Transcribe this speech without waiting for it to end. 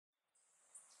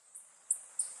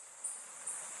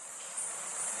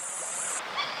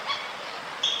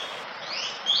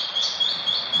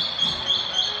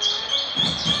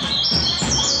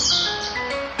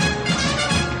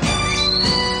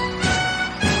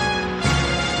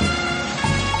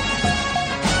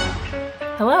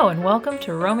Hello and welcome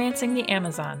to Romancing the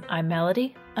Amazon. I'm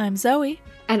Melody. I'm Zoe.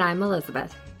 And I'm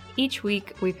Elizabeth. Each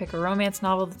week, we pick a romance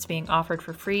novel that's being offered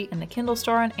for free in the Kindle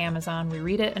store on Amazon. We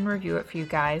read it and review it for you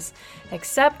guys,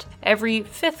 except every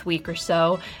fifth week or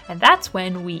so, and that's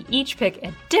when we each pick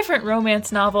a different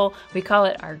romance novel. We call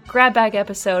it our Grab Bag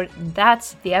episode, and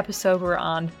that's the episode we're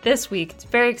on this week. It's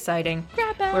very exciting.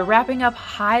 Grab bag. We're wrapping up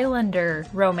Highlander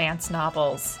romance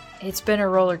novels. It's been a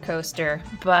roller coaster,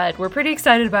 but we're pretty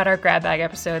excited about our Grab Bag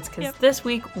episodes because This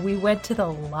week we went to the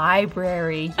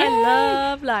library. Yay! I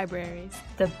love libraries.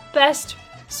 The best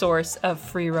source of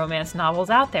free romance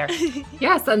novels out there.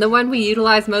 Yes, and the one we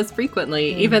utilize most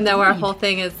frequently, even though our whole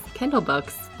thing is Kindle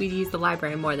books. We use the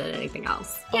library more than anything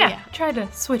else. Yeah, try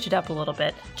to switch it up a little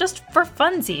bit, just for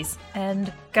funsies.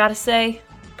 And gotta say,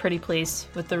 pretty pleased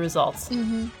with the results.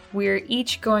 We're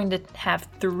each going to have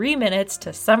 3 minutes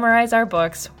to summarize our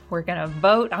books. We're going to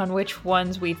vote on which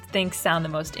ones we think sound the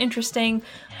most interesting,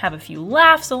 have a few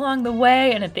laughs along the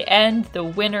way, and at the end, the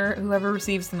winner, whoever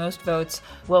receives the most votes,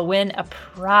 will win a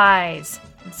prize.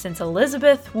 And since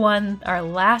Elizabeth won our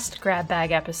last Grab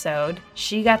Bag episode,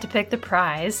 she got to pick the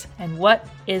prize. And what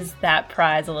is that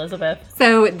prize, Elizabeth?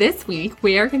 So this week,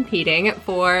 we are competing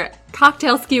for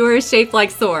cocktail skewers shaped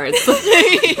like swords.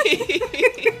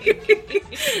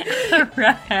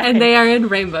 Right. And they are in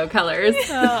rainbow colors.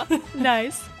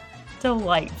 Nice.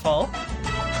 Delightful.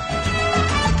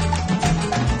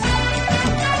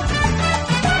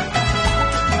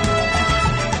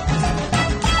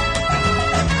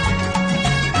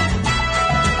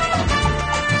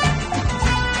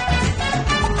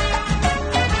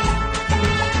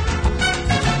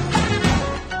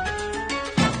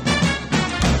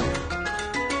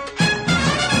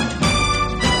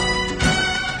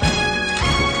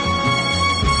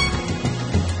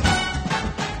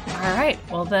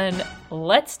 Well then,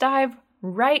 let's dive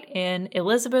right in.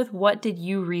 Elizabeth, what did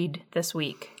you read this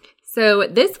week? So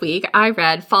this week, I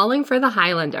read Falling for the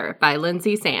Highlander by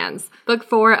Lindsay Sands, book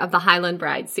 4 of the Highland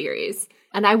Bride series.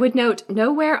 And I would note,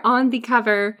 nowhere on the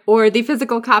cover or the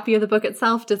physical copy of the book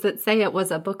itself does it say it was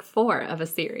a book 4 of a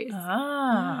series.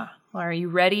 Well, are you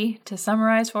ready to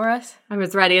summarize for us? I'm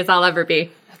as ready as I'll ever be.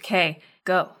 Okay,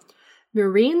 go.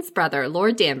 Marine's brother,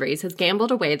 Lord Danvers, has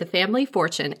gambled away the family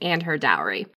fortune and her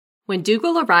dowry. When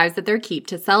Dougal arrives at their keep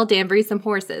to sell Danvers some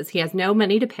horses, he has no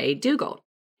money to pay Dougal.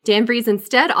 Danvers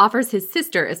instead offers his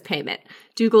sister as payment.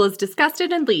 Dougal is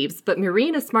disgusted and leaves, but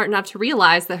Marine is smart enough to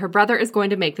realize that her brother is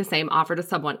going to make the same offer to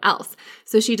someone else.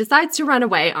 So she decides to run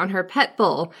away on her pet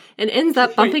bull and ends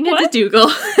up bumping into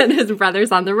Dougal and his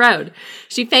brothers on the road.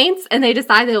 She faints, and they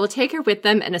decide they will take her with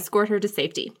them and escort her to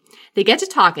safety. They get to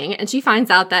talking, and she finds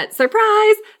out that,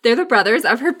 surprise, they're the brothers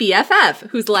of her BFF,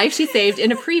 whose life she saved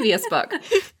in a previous book.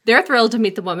 They're thrilled to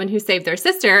meet the woman who saved their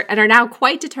sister and are now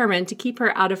quite determined to keep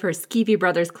her out of her skeevy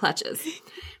brother's clutches.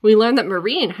 We learn that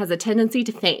Marine has a tendency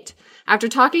to faint. After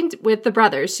talking with the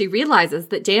brothers, she realizes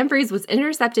that Danvers was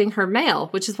intercepting her mail,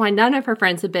 which is why none of her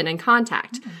friends have been in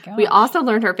contact. We also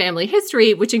learn her family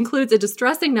history, which includes a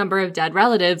distressing number of dead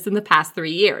relatives in the past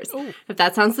 3 years. Ooh. If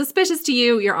that sounds suspicious to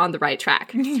you, you're on the right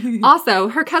track. Also,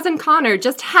 her cousin Connor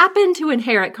just happened to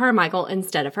inherit Carmichael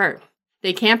instead of her.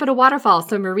 They camp at a waterfall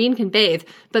so Marine can bathe,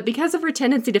 but because of her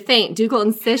tendency to faint, Dougal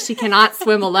insists she cannot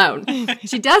swim alone.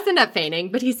 She does end up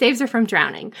fainting, but he saves her from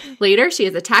drowning. Later, she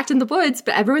is attacked in the woods,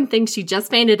 but everyone thinks she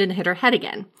just fainted and hit her head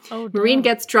again. Marine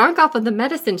gets drunk off of the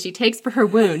medicine she takes for her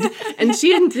wound, and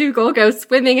she and Dougal go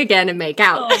swimming again and make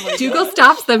out. Dougal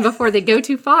stops them before they go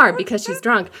too far because she's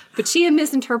drunk, but she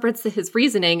misinterprets his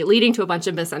reasoning, leading to a bunch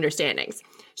of misunderstandings.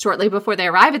 Shortly before they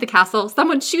arrive at the castle,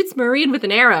 someone shoots Marine with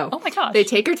an arrow. Oh my gosh. They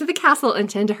take her to the castle and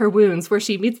tend to her wounds, where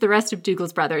she meets the rest of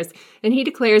Dougal's brothers, and he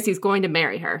declares he's going to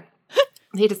marry her.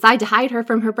 They decide to hide her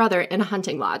from her brother in a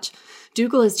hunting lodge.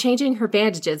 Dougal is changing her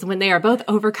bandages when they are both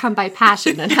overcome by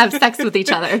passion and have sex with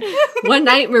each other. One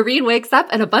night, Marine wakes up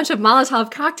and a bunch of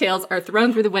Molotov cocktails are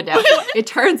thrown through the window. It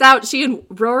turns out she and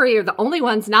Rory are the only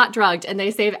ones not drugged, and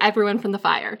they save everyone from the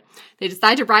fire. They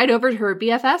decide to ride over to her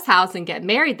BFF's house and get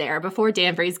married there before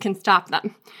Danvers can stop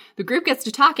them. The group gets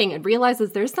to talking and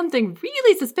realizes there's something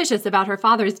really suspicious about her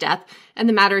father's death and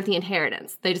the matter of the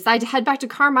inheritance. They decide to head back to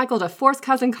Carmichael to force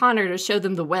cousin Connor to show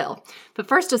them the will. But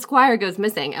first, a squire goes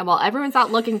missing, and while everyone's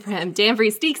out looking for him,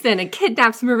 Danvers sneaks in and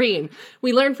kidnaps Marine.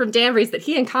 We learn from Danvers that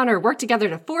he and Connor worked together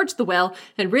to forge the will,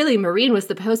 and really Marine was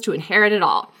supposed to inherit it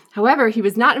all. However, he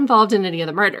was not involved in any of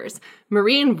the murders.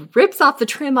 Marine rips off the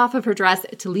trim off of her dress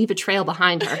to leave a trail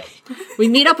behind her. We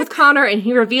meet up with Connor, and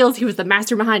he reveals he was the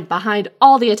mastermind behind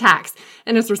all the attacks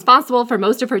and is responsible for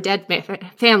most of her dead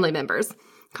family members.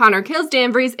 Connor kills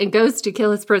Danvers and goes to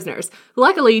kill his prisoners.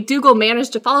 Luckily, Dougal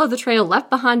managed to follow the trail left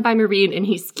behind by Marine, and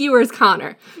he skewers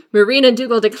Connor. Marine and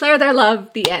Dougal declare their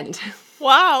love. The end.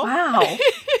 Wow. Wow.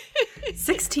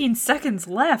 16 seconds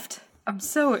left. I'm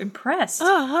so impressed.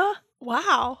 Uh-huh.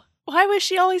 Wow. Why was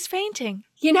she always fainting?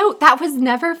 You know, that was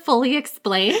never fully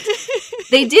explained.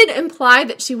 They did imply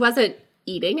that she wasn't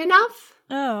eating enough.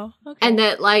 Oh, okay. And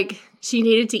that, like, she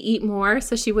needed to eat more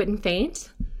so she wouldn't faint.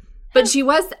 But she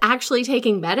was actually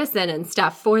taking medicine and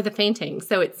stuff for the fainting,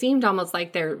 so it seemed almost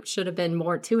like there should have been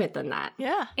more to it than that.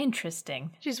 Yeah.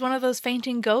 Interesting. She's one of those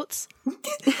fainting goats.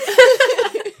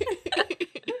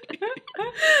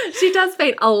 She does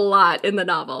faint a lot in the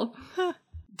novel.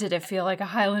 Did it feel like a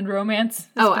Highland romance?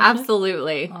 Oh,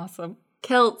 absolutely. Awesome.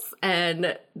 Kilts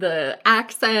and the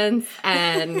accents,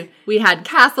 and we had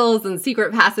castles and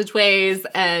secret passageways,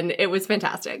 and it was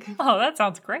fantastic. Oh, that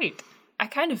sounds great. I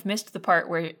kind of missed the part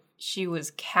where she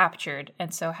was captured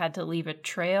and so had to leave a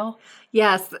trail.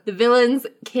 Yes, the villains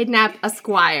kidnap a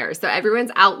squire, so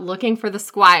everyone's out looking for the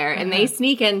squire, and they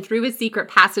sneak in through a secret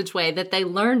passageway that they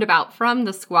learned about from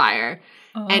the squire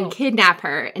and kidnap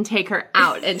her and take her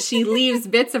out, and she leaves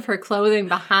bits of her clothing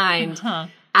behind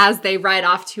as they ride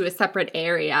off to a separate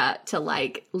area to,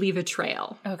 like, leave a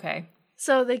trail. Okay.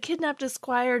 So they kidnapped a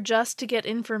squire just to get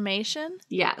information?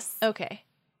 Yes. Okay.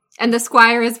 And the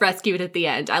squire is rescued at the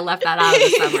end. I left that out of the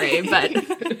summary,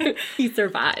 but he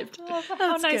survived. Oh,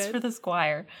 how nice good. for the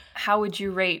squire. How would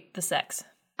you rate the sex?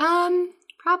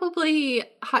 Probably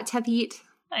hot tub heat.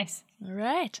 Nice. All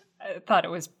right. I thought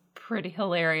it was pretty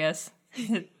hilarious.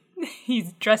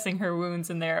 He's dressing her wounds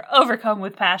and they're overcome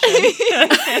with passion.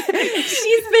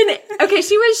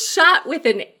 She was shot with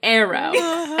an arrow,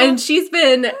 and she's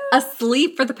been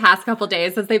asleep for the past couple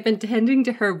days as they've been tending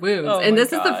to her wounds. And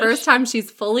this is the first time she's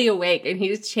fully awake, and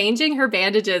he's changing her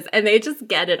bandages, and they just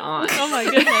get it on. Oh my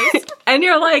goodness. And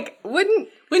you're like, wouldn't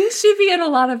she be in a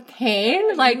lot of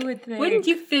pain? Like, would think. wouldn't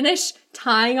you finish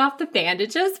tying off the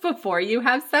bandages before you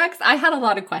have sex? I had a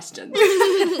lot of questions.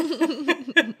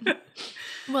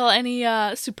 Well, any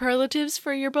superlatives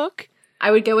for your book? I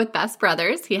would go with best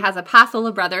brothers. He has a passel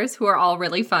of brothers who are all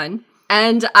really fun.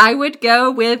 And I would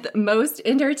go with most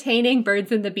entertaining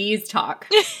birds and the bees talk.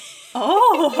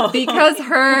 Oh! Because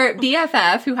her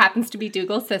BFF, who happens to be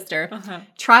Dougal's sister,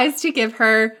 tries to give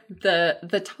her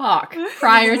the talk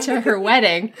prior to her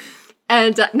wedding,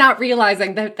 and not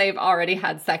realizing that they've already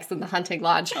had sex in the hunting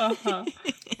lodge.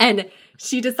 And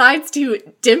she decides to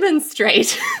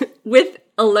demonstrate with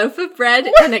a loaf of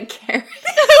bread and a carrot.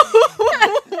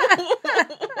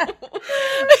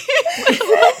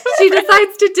 She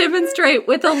decides to demonstrate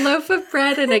with a loaf of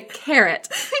bread and a carrot.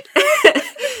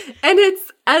 And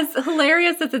it's as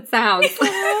hilarious as it sounds.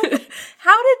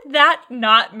 How did that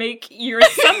not make your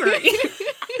summary?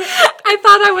 I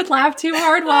thought I would laugh too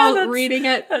hard while reading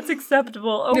it. That's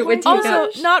acceptable. Oh, It would my take gosh.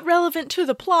 Also, not relevant to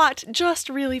the plot, just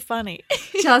really funny.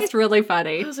 Just really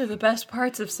funny. Those are the best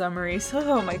parts of summaries.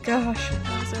 Oh my gosh.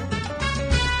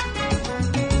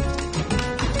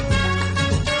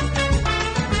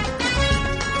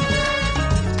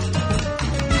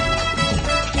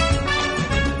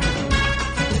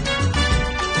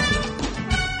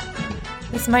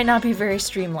 This might not be very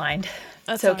streamlined.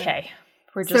 That's It's fine. okay.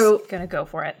 We're just gonna go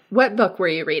for it. What book were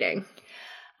you reading?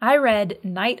 I read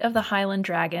Night of the Highland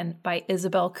Dragon by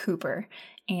Isabel Cooper,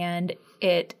 and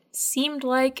it seemed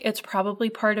like it's probably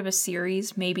part of a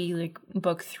series, maybe like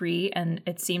book 3, and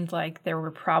it seemed like there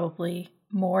were probably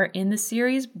more in the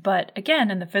series, but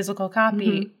again, in the physical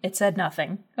copy, it said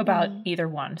nothing about either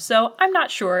one. So I'm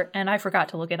not sure, and I forgot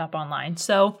to look it up online,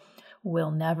 so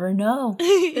we'll never know.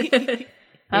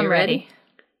 I'm You ready.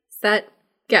 Set,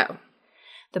 go.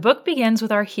 The book begins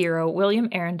with our hero, William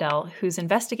Arundel, who's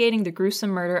investigating the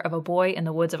gruesome murder of a boy in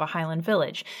the woods of a Highland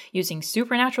village. Using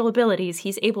supernatural abilities,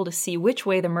 he's able to see which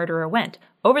way the murderer went,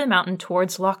 over the mountain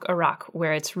towards Loch Arroch,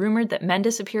 where it's rumored that men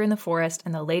disappear in the forest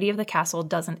and the lady of the castle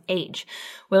doesn't age.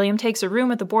 William takes a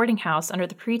room at the boarding house under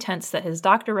the pretense that his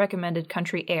doctor recommended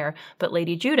country air, but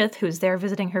Lady Judith, who's there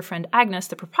visiting her friend Agnes,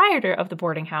 the proprietor of the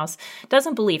boarding house,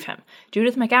 doesn't believe him.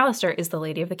 Judith McAllister is the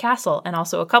lady of the castle, and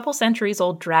also a couple centuries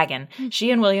old dragon.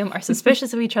 She and William are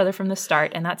suspicious of each other from the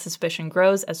start, and that suspicion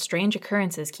grows as strange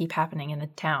occurrences keep happening in the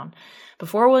town.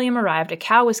 Before William arrived, a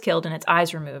cow was killed and its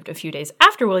eyes removed. A few days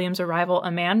after William's arrival, a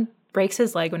man breaks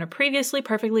his leg when a previously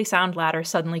perfectly sound ladder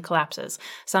suddenly collapses.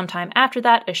 Sometime after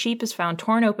that, a sheep is found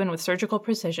torn open with surgical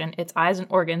precision, its eyes and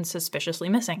organs suspiciously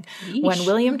missing. Yeesh. When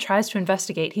William tries to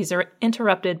investigate, he's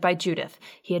interrupted by Judith.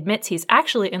 He admits he's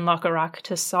actually in Loch-a-Rock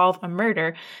to solve a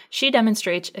murder. She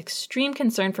demonstrates extreme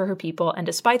concern for her people, and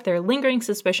despite their lingering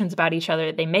suspicions about each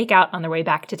other, they make out on their way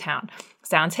back to town.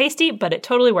 Sounds hasty, but it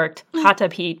totally worked. Hot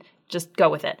tub heat. Just go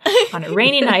with it. On a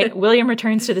rainy night, William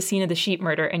returns to the scene of the sheep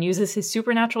murder and uses his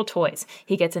supernatural toys.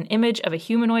 He gets an image of a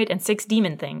humanoid and 6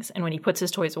 demon things, and when he puts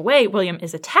his toys away, William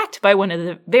is attacked by one of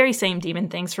the very same demon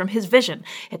things from his vision.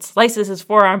 It slices his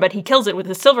forearm, but he kills it with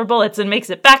his silver bullets and makes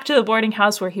it back to the boarding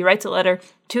house where he writes a letter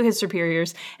to his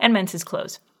superiors and mends his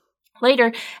clothes.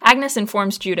 Later, Agnes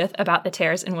informs Judith about the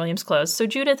tears in William's clothes, so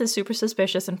Judith is super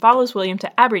suspicious and follows William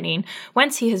to Aberdeen,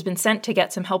 whence he has been sent to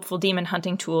get some helpful demon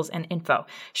hunting tools and info.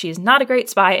 She is not a great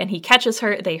spy, and he catches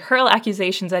her. They hurl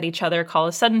accusations at each other, call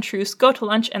a sudden truce, go to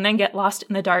lunch, and then get lost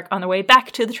in the dark on their way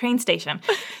back to the train station.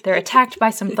 They're attacked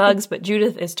by some thugs, but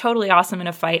Judith is totally awesome in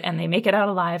a fight, and they make it out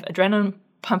alive, adrenaline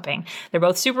pumping. They're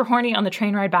both super horny on the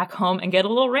train ride back home and get a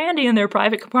little randy in their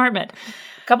private compartment.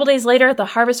 A couple days later at the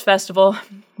Harvest Festival,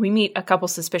 we meet a couple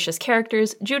suspicious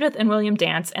characters. Judith and William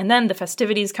dance, and then the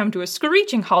festivities come to a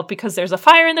screeching halt because there's a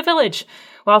fire in the village.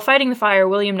 While fighting the fire,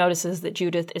 William notices that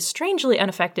Judith is strangely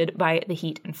unaffected by the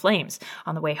heat and flames.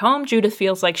 On the way home, Judith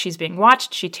feels like she's being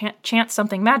watched. She chants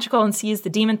something magical and sees the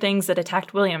demon things that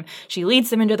attacked William. She leads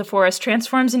them into the forest,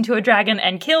 transforms into a dragon,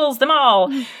 and kills them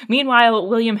all. Meanwhile,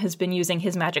 William has been using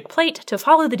his magic plate to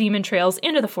follow the demon trails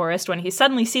into the forest when he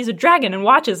suddenly sees a dragon and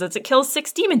watches as it kills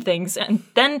 6 demon things and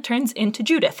then turns into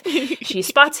Judith. She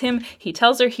spots him. He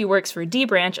tells her he works for D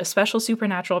Branch, a special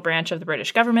supernatural branch of the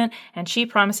British government, and she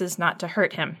promises not to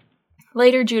hurt him.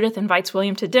 Later, Judith invites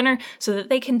William to dinner so that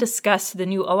they can discuss the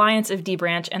new alliance of D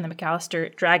Branch and the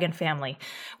McAllister dragon family.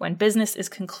 When business is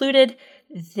concluded,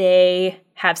 they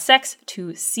have sex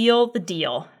to seal the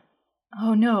deal.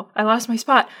 Oh no, I lost my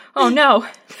spot. Oh no.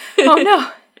 Oh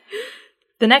no.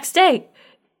 The next day,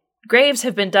 graves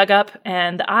have been dug up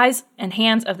and the eyes and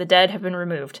hands of the dead have been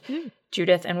removed.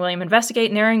 Judith and William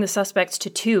investigate, narrowing the suspects to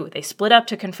 2. They split up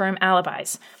to confirm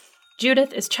alibis.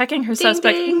 Judith is checking her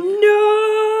suspect. Ding. No!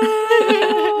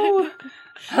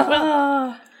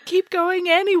 Well, keep going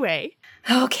anyway.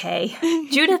 Okay.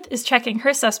 Judith is checking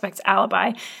her suspect's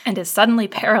alibi and is suddenly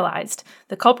paralyzed.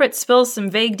 The culprit spills some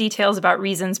vague details about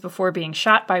reasons before being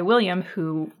shot by William,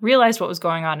 who realized what was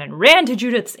going on and ran to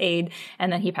Judith's aid, and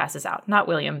then he passes out. Not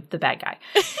William, the bad guy.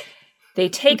 They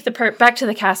take the perp back to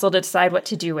the castle to decide what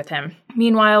to do with him.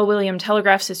 Meanwhile, William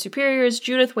telegraphs his superiors.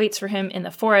 Judith waits for him in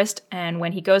the forest, and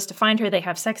when he goes to find her, they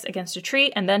have sex against a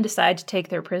tree and then decide to take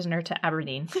their prisoner to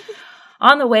Aberdeen.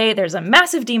 On the way, there's a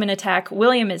massive demon attack.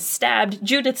 William is stabbed.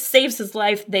 Judith saves his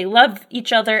life. They love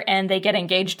each other, and they get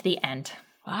engaged at the end.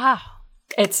 Wow.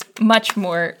 It's much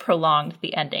more prolonged,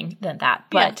 the ending, than that.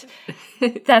 But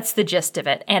that's the gist of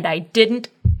it. And I didn't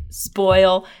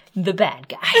spoil the bad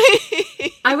guy.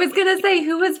 I was going to say,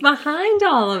 who was behind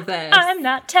all of this? I'm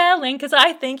not telling because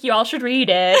I think y'all should read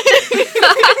it.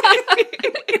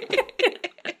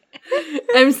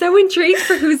 I'm so intrigued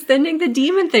for who's sending the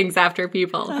demon things after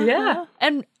people. Yeah.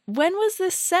 And when was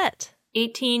this set?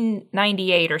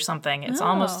 1898 or something. It's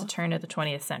almost the turn of the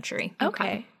 20th century.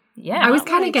 Okay. Yeah. I was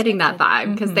kind of getting that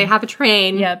vibe because they have a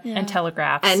train. Yep, and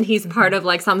telegraphs. And he's part of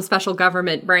like some special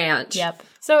government branch. Yep.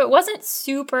 So it wasn't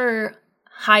super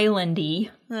Highlandy.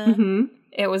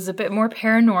 It was a bit more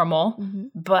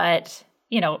paranormal, but,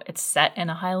 you know, it's set in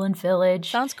a Highland village.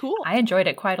 Sounds cool. I enjoyed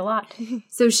it quite a lot.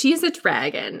 So she's a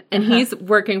dragon and he's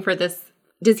working for this.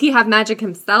 Does he have magic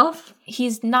himself?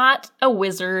 He's not a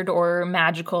wizard or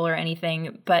magical or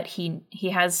anything, but he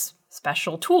has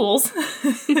special tools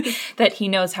that he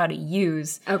knows how to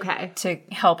use to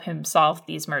help him solve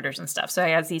these murders and stuff. So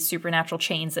he has these supernatural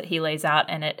chains that he lays out,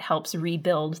 and it helps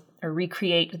rebuild or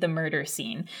recreate the murder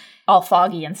scene, all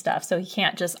foggy and stuff. So he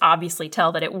can't just obviously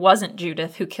tell that it wasn't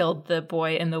Judith who killed the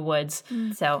boy in the woods.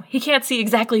 So he can't see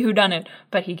exactly who done it,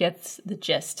 but he gets the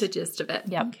gist. The gist of it.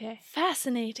 Yep. Okay.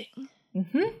 Fascinating.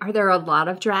 Are there a lot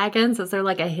of dragons? Is there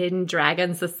like a hidden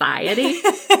dragon society?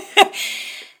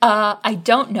 I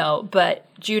don't know, but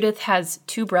Judith has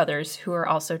 2 brothers who are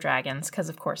also dragons, because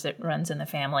of course it runs in the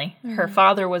family. Her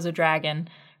father was a dragon,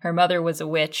 her mother was a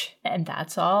witch, and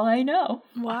that's all I know.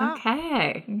 Wow.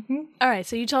 Okay. All right,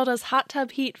 so you told us hot tub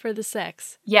heat for the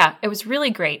sex. Yeah, it was really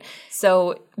great.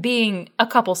 So being a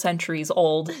couple centuries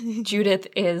old, Judith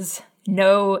is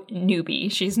no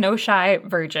newbie. She's no shy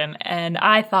virgin, and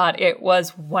I thought it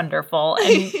was wonderful.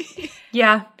 And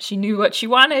Yeah, she knew what she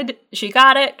wanted. She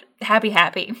got it. Happy. All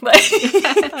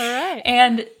right.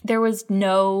 And there was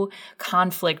no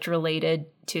conflict related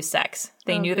to sex.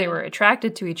 They knew they were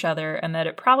attracted to each other and that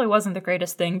it probably wasn't the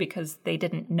greatest thing because they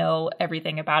didn't know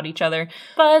everything about each other,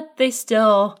 but they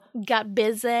still got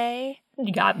busy,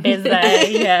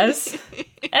 yes.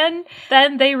 And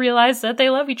then they realized that they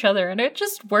love each other and it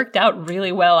just worked out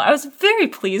really well. I was very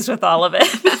pleased with all of it.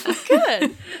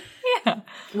 Good. Yeah.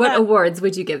 What awards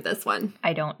would you give this one?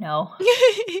 I don't know.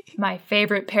 My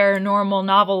favorite paranormal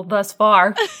novel thus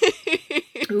far.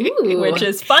 Ooh. Which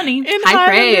is funny. In High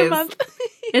Highlander praise. month.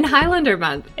 In Highlander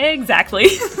month. Exactly.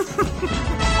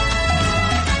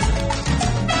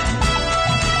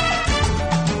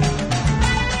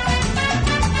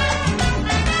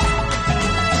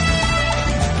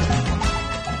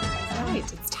 Right,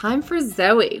 it's time for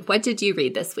Zoe. What did you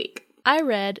read this week? I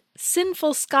read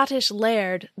Sinful Scottish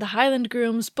Laird, The Highland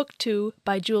Grooms, Book 2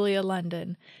 by Julia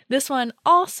London. This one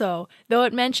also, though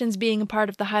it mentions being a part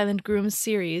of the Highland Grooms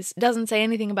series, doesn't say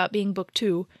anything about being Book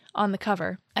 2 on the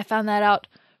cover. I found that out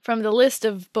from the list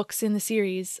of books in the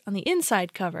series on the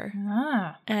inside cover.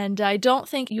 Ah. And I don't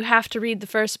think you have to read the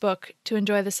first book to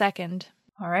enjoy the second.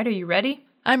 All right, are you ready?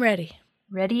 I'm ready.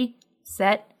 Ready,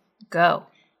 set, go.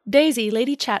 Daisy,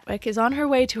 Lady Chatwick, is on her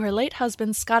way to her late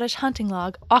husband's Scottish hunting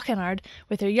lodge, Auchenard,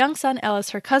 with her young son Ellis,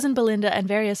 her cousin Belinda, and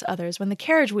various others, when the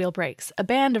carriage wheel breaks. A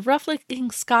band of rough-looking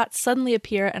Scots suddenly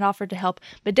appear and offer to help,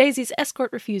 but Daisy's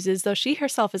escort refuses, though she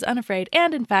herself is unafraid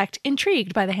and, in fact,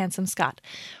 intrigued by the handsome Scot.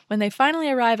 When they finally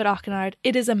arrive at Auchenard,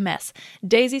 it is a mess.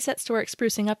 Daisy sets to work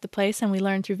sprucing up the place, and we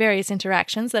learn through various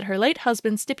interactions that her late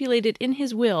husband stipulated in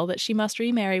his will that she must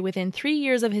remarry within 3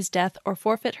 years of his death or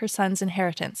forfeit her son's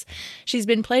inheritance. She's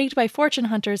been plagued by fortune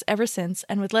hunters ever since,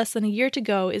 and with less than a year to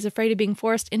go, is afraid of being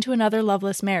forced into another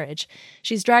loveless marriage.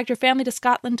 She's dragged her family to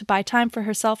Scotland to buy time for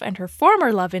herself and her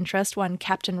former love interest, one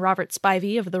Captain Robert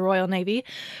Spivey of the Royal Navy,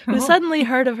 who suddenly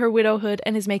heard of her widowhood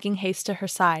and is making haste to her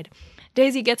side.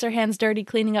 Daisy gets her hands dirty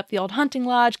cleaning up the old hunting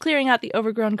lodge, clearing out the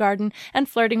overgrown garden, and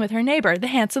flirting with her neighbor, the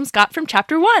handsome Scot from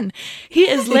Chapter 1. He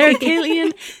is Laird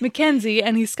Caelian Mackenzie,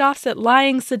 and he scoffs at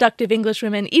lying, seductive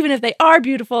Englishwomen, even if they are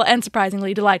beautiful and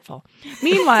surprisingly delightful.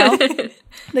 Meanwhile,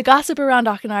 the gossip around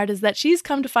Auchenard is that she's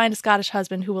come to find a Scottish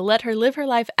husband who will let her live her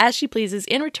life as she pleases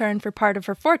in return for part of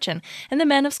her fortune, and the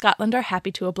men of Scotland are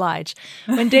happy to oblige.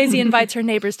 When Daisy invites her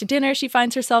neighbors to dinner, she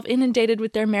finds herself inundated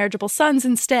with their marriageable sons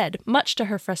instead, much to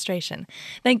her frustration.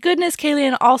 Thank goodness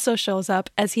Caelian also shows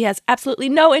up, as he has absolutely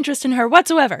no interest in her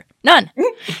whatsoever. None.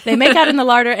 They make out in the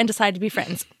larder and decide to be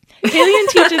friends. Caelian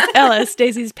teaches Ellis,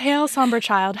 Daisy's pale, somber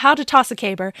child, how to toss a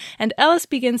caber, and Ellis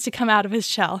begins to come out of his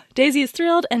shell. Daisy is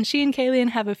thrilled, and she and Caelian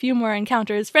have a few more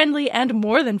encounters, friendly and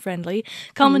more than friendly,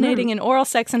 culminating in oral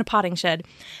sex in a potting shed.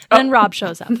 Then Rob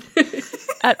shows up.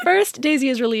 At first, Daisy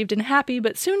is relieved and happy,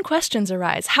 but soon questions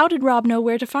arise. How did Rob know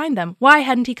where to find them? Why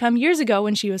hadn't he come years ago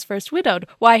when she was first widowed?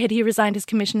 Why had he resigned his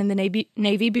commission in the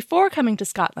Navy before coming to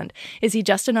Scotland? Is he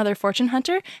just another fortune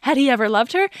hunter? Had he ever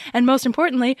loved her? And most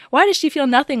importantly, why does she feel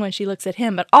nothing when she looks at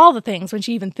him, but all the things when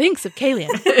she even thinks of Caelian?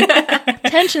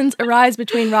 Tensions arise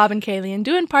between Rob and Caelian,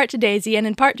 due in part to Daisy and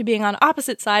in part to being on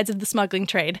opposite sides of the smuggling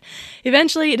trade.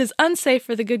 Eventually, it is unsafe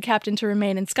for the good captain to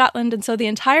remain in Scotland, and so the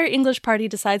entire English party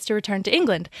decides to return to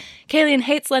England. Caelian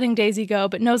hates letting Daisy go,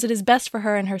 but knows it is best for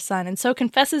her and her son, and so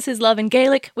confesses his love in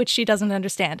Gaelic, which she doesn't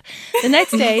understand. The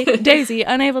next day, Daisy,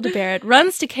 unable to bear it,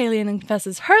 runs to Caelian and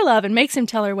confesses her love and makes him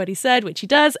tell her what he said, which he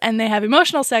does, and they have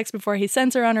emotional sex before he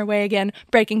sends her on her way again,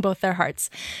 breaking both their hearts.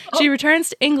 She returns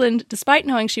to England despite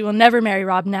knowing she will never marry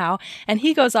Rob now, and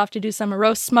he goes off to do some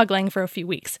morose smuggling for a few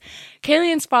weeks.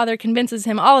 Caelian's father convinces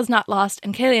him all is not lost,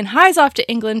 and Caelian hies off to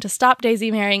England to stop Daisy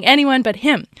marrying anyone but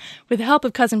him. With the help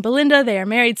of cousin Belinda, they are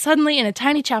married suddenly in a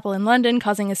tiny chapel in London,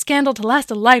 causing a scandal to last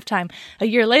a lifetime. A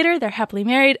year later, they're happily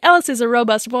married, Ellis is a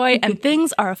robust boy, and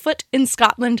things are afoot in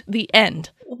Scotland. The end.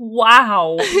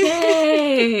 Wow.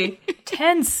 Yay.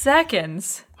 10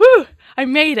 seconds. Whew! I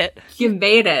made it. You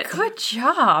made it. Good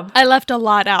job. I left a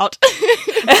lot out.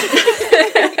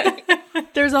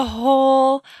 There's a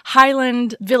whole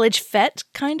Highland village fete,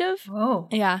 kind of. Oh.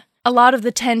 Yeah. A lot of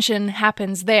the tension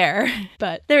happens there,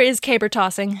 but there is caber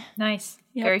tossing. Nice.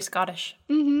 Yep. Very Scottish.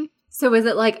 Mm-hmm. So is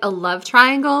it like a love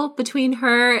triangle between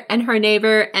her and her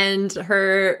neighbor and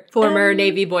her former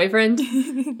Navy boyfriend?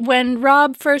 When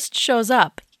Rob first shows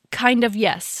up, kind of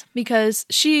yes, because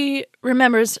she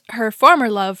remembers her former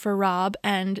love for Rob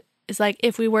and is like,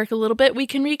 if we work a little bit, we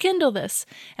can rekindle this.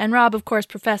 And Rob, of course,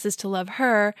 professes to love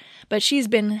her, but she's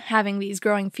been having these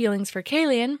growing feelings for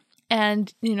Caelian.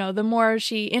 And, you know, the more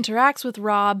she interacts with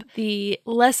Rob, the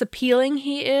less appealing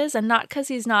he is. And not because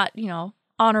he's not, you know,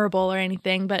 honorable or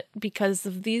anything, but because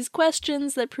of these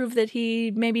questions that prove that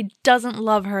he maybe doesn't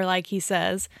love her like he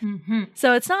says. Mm-hmm.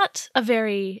 So it's not a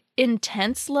very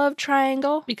intense love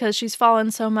triangle because she's fallen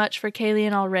so much for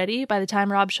Caelian already by the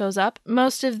time Robb shows up.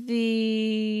 Most of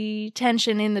the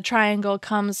tension in the triangle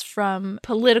comes from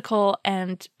political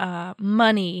and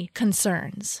money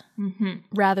concerns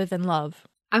rather than love.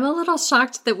 I'm a little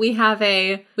shocked that we have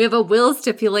a will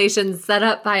stipulation set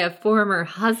up by a former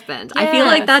husband. Yes. I feel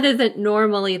like that isn't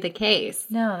normally the case.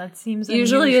 No, that seems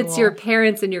Usually unusual. it's your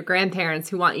parents and your grandparents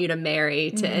who want you to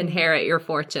marry to inherit your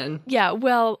fortune. Yeah,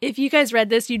 well, if you guys read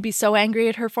this, you'd be so angry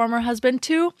at her former husband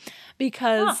too,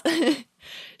 because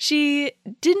she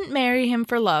didn't marry him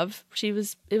for love. It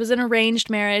was an arranged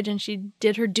marriage and she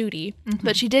did her duty,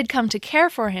 but she did come to care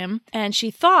for him and she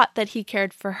thought that he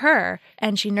cared for her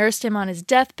and she nursed him on his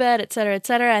deathbed, etc.,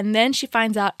 etc. And then she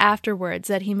finds out afterwards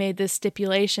that he made this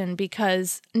stipulation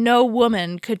because no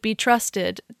woman could be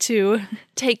trusted to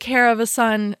take care of a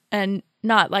son and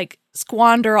not like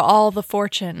squander all the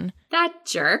fortune. That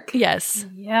jerk. Yes.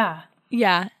 Yeah.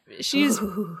 Yeah. She's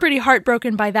pretty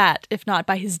heartbroken by that, if not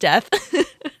by his death.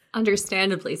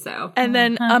 Understandably so. And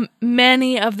then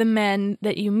many of the men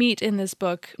that you meet in this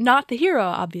book, not the hero,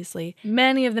 obviously,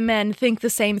 many of the men think the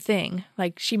same thing.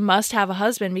 Like, she must have a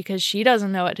husband because she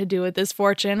doesn't know what to do with this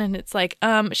fortune. And it's like,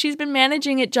 she's been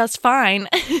managing it just fine.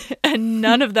 And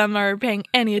none of them are paying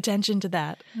any attention to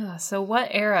that. So what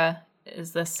era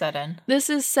is this set in? This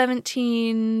is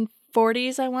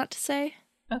 1740s, I want to say.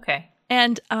 Okay.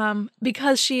 And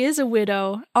because she is a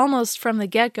widow, almost from the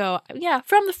get-go,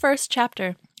 from the first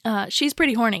chapter, she's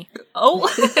pretty horny.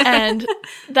 Oh. And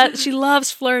that she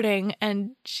loves flirting.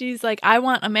 And she's like, I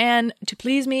want a man to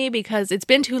please me because it's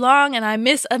been too long and I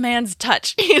miss a man's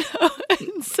touch, you know?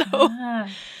 And so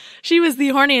she was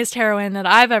the horniest heroine that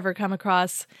I've ever come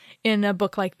across in a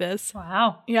book like this.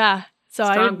 Wow. Yeah. So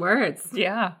Strong words.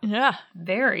 Yeah. Yeah.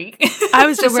 Very. I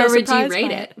was just where so would you surprised rate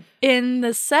by it? In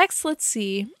the sex, let's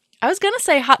see. I was going to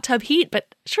say hot tub heat,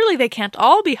 but surely they can't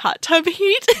all be hot tub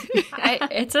heat.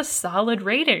 It's a solid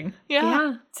rating.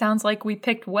 Yeah. Sounds like we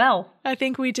picked well. I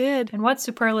think we did. And what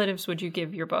superlatives would you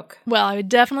give your book? Well, I would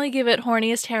definitely give it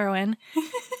horniest heroine.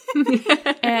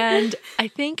 And I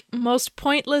think most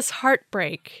pointless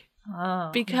heartbreak. Oh.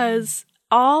 Because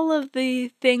all of the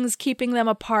things keeping them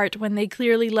apart when they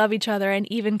clearly love each other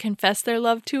and even confess their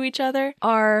love to each other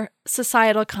are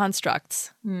societal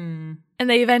constructs. And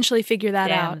they eventually figure that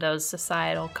Damn out. those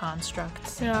societal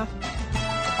constructs. Yeah.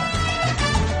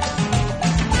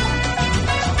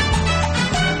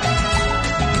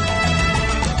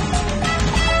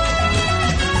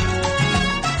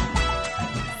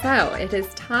 So it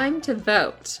is time to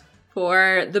vote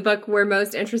for the book we're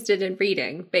most interested in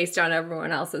reading based on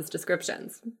everyone else's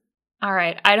descriptions. All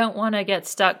right, I don't want to get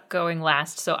stuck going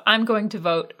last, so I'm going to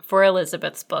vote for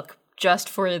Elizabeth's book, just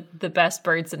for the best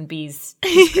birds and bees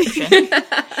description.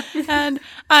 And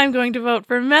I'm going to vote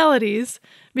for Melody's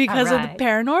because of the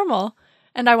paranormal.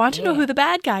 And I want to know who the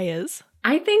bad guy is.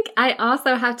 I think I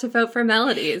also have to vote for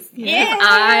Melody's. Yes!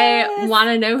 I want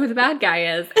to know who the bad guy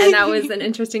is. And that was an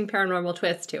interesting paranormal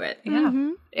twist to it. Yeah,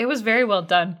 It was very well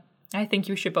done. I think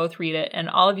you should both read it. And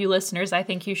all of you listeners, I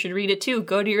think you should read it too.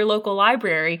 Go to your local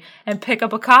library and pick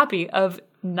up a copy of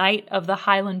Night of the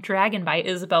Highland Dragon by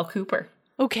Isabel Cooper.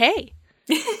 Okay.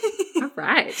 All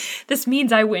right. This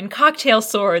means I win cocktail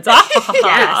swords.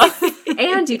 Yes.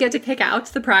 And you get to pick out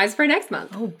the prize for next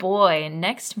month. Oh boy,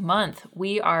 next month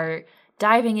we are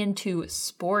diving into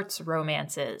sports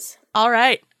romances. All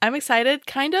right. I'm excited,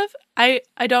 kind of. I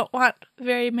don't want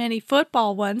very many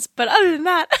football ones, but other than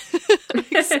that, I'm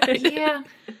excited. Yeah.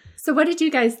 So what did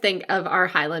you guys think of our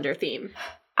Highlander theme?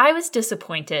 I was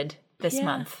disappointed this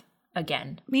month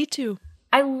again. Me too.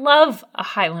 I love a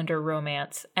Highlander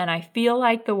romance, and I feel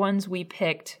like the ones we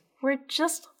picked were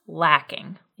just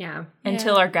lacking. Yeah.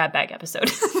 Until our grab bag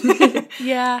episode.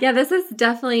 Yeah. Yeah, this is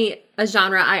definitely a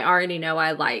genre I already know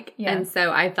I like. Yeah. And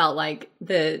so I felt like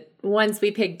the ones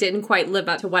we picked didn't quite live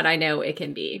up to what I know it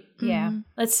can be. Yeah.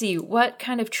 Let's see. What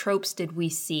kind of tropes did we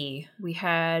see? We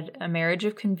had a marriage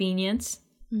of convenience.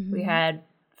 We had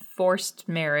forced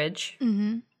marriage.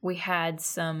 We had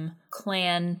some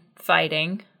clan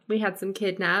fighting. We had some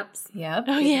kidnaps. Yep.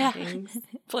 Oh, yeah. Things.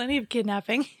 Plenty of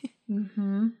kidnapping.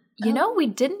 You know, we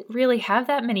didn't really have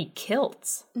that many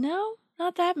kilts. No,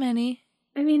 not that many.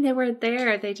 I mean, they were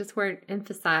there. They just weren't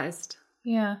emphasized.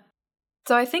 Yeah.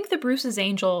 So I think The Bruce's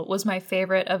Angel was my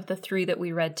favorite of the three that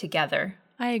we read together.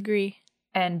 I agree.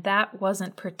 And that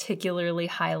wasn't particularly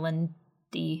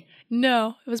Highlandy.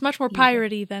 No, it was much more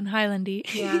piratey than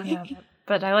Highlandy. Yeah. Yeah,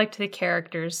 but I liked the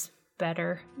characters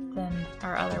better than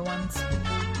our other ones.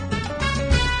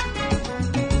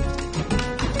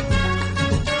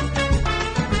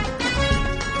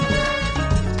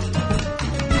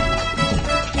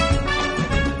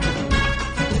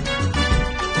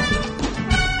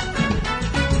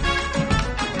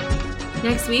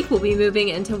 Next week, we'll be moving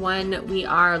into one we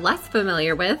are less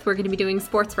familiar with. We're going to be doing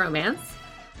sports romance.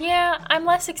 Yeah, I'm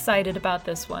less excited about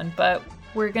this one, but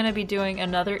we're going to be doing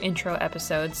another intro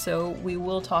episode, so we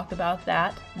will talk about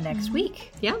that next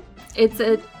week. Yeah,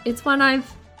 it's one I'm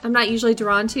not usually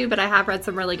drawn to, but I have read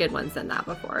some really good ones in that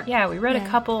before. Yeah, we read a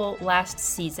couple last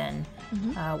season.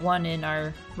 One in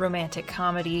our romantic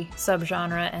comedy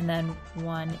subgenre, and then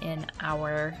one in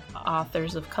our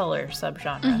authors of color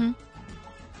subgenre.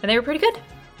 And they were pretty good.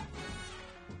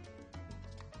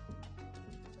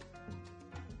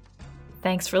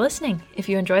 Thanks for listening. If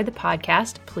you enjoyed the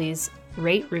podcast, please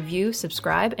rate, review,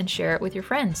 subscribe, and share it with your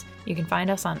friends. You can find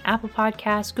us on Apple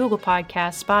Podcasts, Google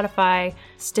Podcasts, Spotify,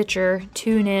 Stitcher,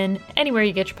 TuneIn, anywhere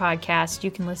you get your podcasts, you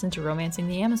can listen to Romancing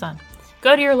the Amazon.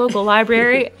 Go to your local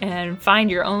library and find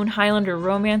your own Highlander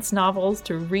romance novels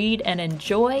to read and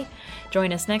enjoy.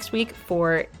 Join us next week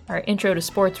for our Intro to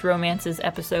Sports Romances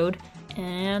episode,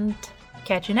 and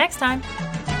catch you next time.